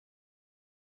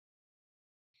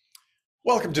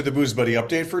Welcome to the Booze Buddy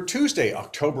update for Tuesday,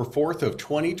 October 4th of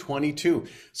 2022.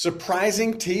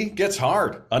 Surprising tea gets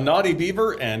hard. A naughty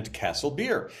beaver and Castle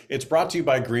beer. It's brought to you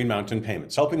by Green Mountain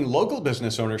Payments, helping local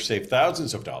business owners save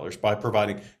thousands of dollars by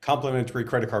providing complimentary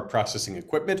credit card processing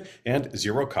equipment and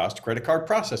zero-cost credit card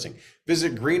processing.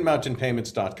 Visit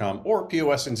greenmountainpayments.com or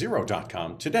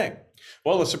posnzero.com today.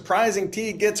 Well, a surprising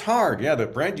tea gets hard. Yeah, the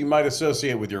brand you might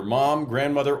associate with your mom,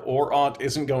 grandmother, or aunt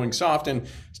isn't going soft, and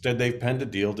instead they've penned a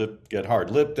deal to get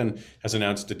hard-lipped and has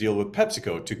announced a deal with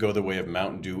PepsiCo to go the way of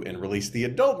Mountain Dew and release the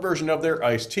adult version of their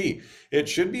iced tea. It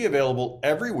should be available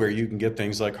everywhere you can get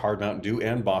things like Hard Mountain Dew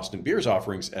and Boston Beer's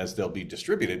offerings, as they'll be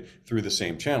distributed through the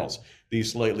same channels. The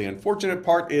slightly unfortunate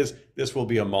part is this will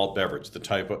be a malt beverage, the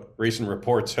type of recent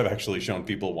reports have actually shown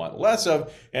people want less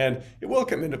of, and it will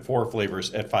come in at 4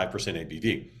 flavors at 5%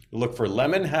 ABV. Look for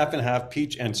lemon, half and half,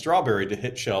 peach, and strawberry to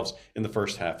hit shelves in the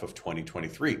first half of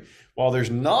 2023. While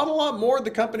there's not a lot more the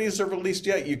companies have released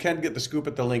yet, you can get the scoop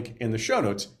at the link in the show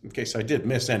notes in case I did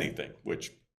miss anything,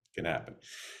 which can happen.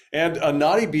 And a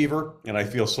naughty beaver, and I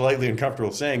feel slightly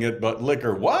uncomfortable saying it, but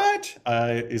Liquor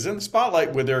is in the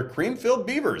spotlight with their cream-filled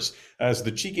beavers. As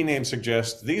the cheeky name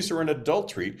suggests, these are an adult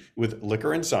treat with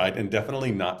liquor inside and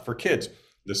definitely not for kids.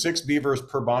 The 6 beavers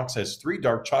per box has 3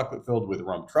 dark chocolate filled with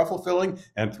rum truffle filling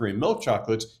and 3 milk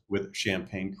chocolates with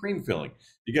champagne cream filling.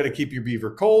 You got to keep your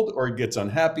beaver cold or it gets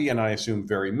unhappy and I assume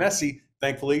very messy.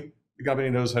 Thankfully, the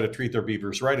company knows how to treat their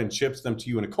beavers right and ships them to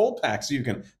you in a cold pack so you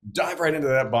can dive right into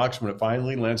that box when it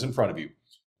finally lands in front of you.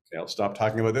 Okay, I'll stop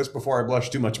talking about this before I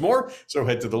blush too much more, so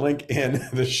head to the link in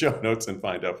the show notes and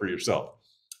find out for yourself.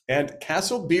 And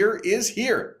Castle Beer is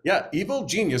here. Yeah, Evil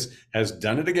Genius has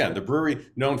done it again. The brewery,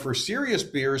 known for serious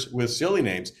beers with silly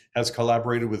names, has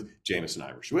collaborated with Jameson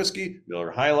Irish Whiskey,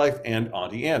 Miller High Life, and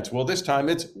Auntie Anne's. Well, this time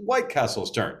it's White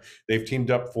Castle's turn. They've teamed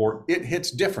up for It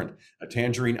Hits Different, a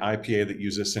tangerine IPA that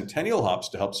uses Centennial hops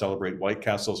to help celebrate White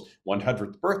Castle's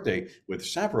 100th birthday with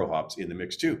Sabro hops in the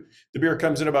mix too. The beer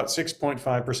comes in about 6.5%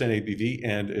 ABV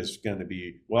and is going to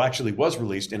be, well, actually was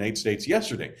released in 8 states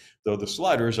yesterday, though the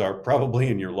sliders are probably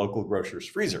in your local grocer's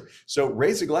freezer. So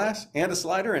raise a glass and a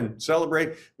slider and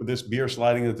celebrate with this beer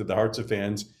sliding into the hearts of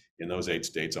fans in those 8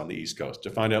 states on the East Coast.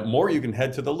 To find out more, you can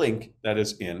head to the link that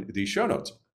is in the show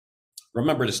notes.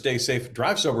 Remember to stay safe,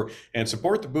 drive sober, and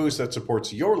support the booze that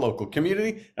supports your local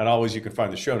community. And always, you can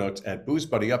find the show notes at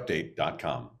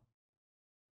boozebuddyupdate.com.